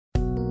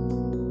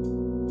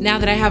Now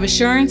that I have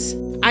Assurance,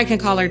 I can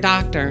call our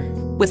doctor.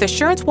 With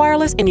Assurance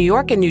Wireless in New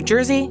York and New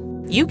Jersey,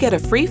 you get a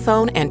free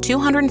phone and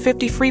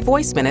 250 free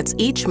voice minutes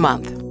each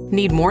month.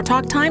 Need more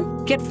talk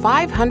time? Get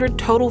 500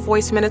 total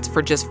voice minutes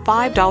for just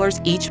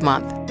 $5 each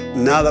month.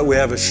 Now that we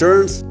have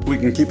Assurance, we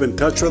can keep in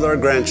touch with our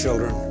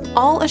grandchildren.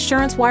 All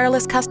Assurance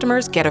Wireless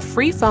customers get a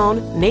free phone,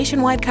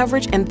 nationwide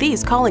coverage, and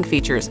these calling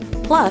features.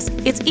 Plus,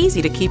 it's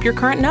easy to keep your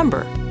current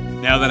number.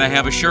 Now that I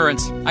have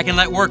Assurance, I can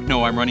let work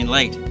know I'm running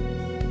late.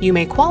 You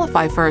may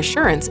qualify for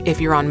Assurance if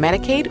you're on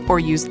Medicaid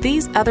or use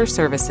these other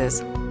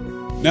services.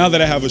 Now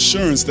that I have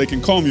Assurance, they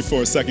can call me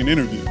for a second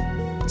interview.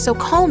 So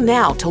call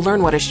now to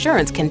learn what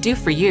Assurance can do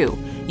for you.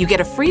 You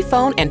get a free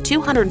phone and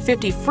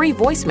 250 free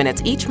voice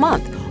minutes each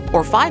month,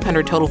 or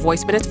 500 total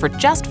voice minutes for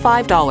just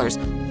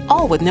 $5,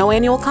 all with no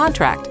annual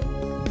contract.